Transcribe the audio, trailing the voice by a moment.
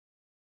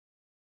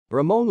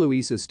Ramón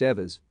Luis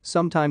Estévez,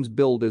 sometimes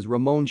billed as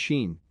Ramon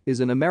Sheen, is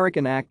an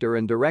American actor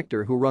and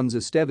director who runs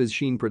Estevez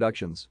Sheen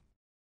Productions.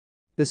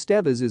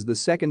 Estevez is the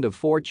second of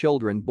 4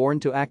 children born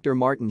to actor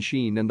Martin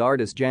Sheen and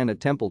artist Janet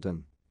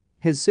Templeton.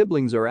 His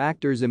siblings are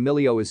actors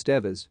Emilio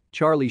Estevez,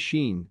 Charlie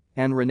Sheen,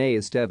 and Renee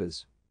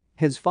Estevez.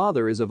 His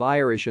father is of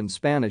Irish and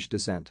Spanish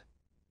descent.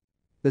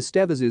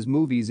 Estevez's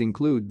movies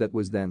include That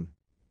Was Then,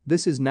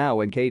 This Is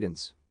Now and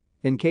Cadence.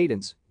 In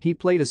Cadence, he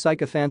played a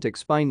sycophantic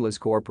spineless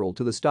corporal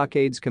to the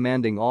stockade's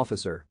commanding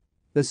officer.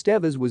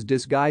 Estevez was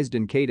disguised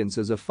in Cadence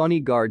as a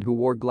funny guard who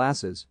wore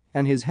glasses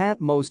and his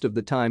hat most of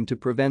the time to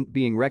prevent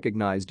being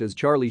recognized as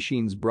Charlie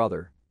Sheen's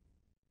brother.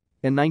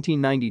 In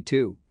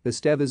 1992,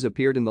 Estevez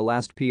appeared in The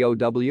Last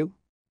POW?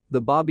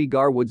 The Bobby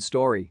Garwood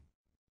Story.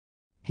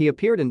 He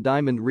appeared in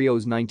Diamond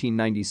Rio's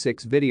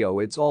 1996 video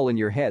It's All in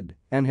Your Head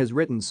and has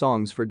written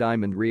songs for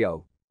Diamond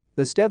Rio.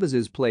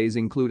 Estevez's plays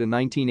include a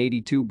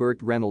 1982 Burt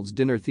Reynolds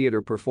dinner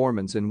theater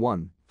performance in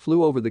One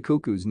Flew Over the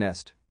Cuckoo's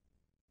Nest.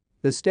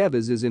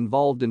 Estevez is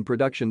involved in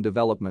production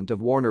development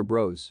of Warner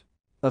Bros.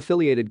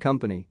 Affiliated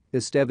company,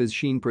 Estevez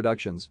Sheen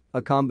Productions,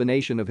 a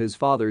combination of his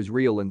father's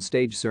real and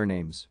stage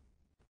surnames.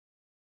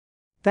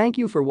 Thank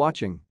you for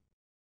watching.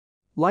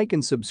 Like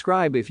and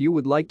subscribe if you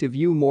would like to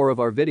view more of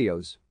our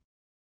videos.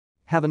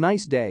 Have a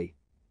nice day.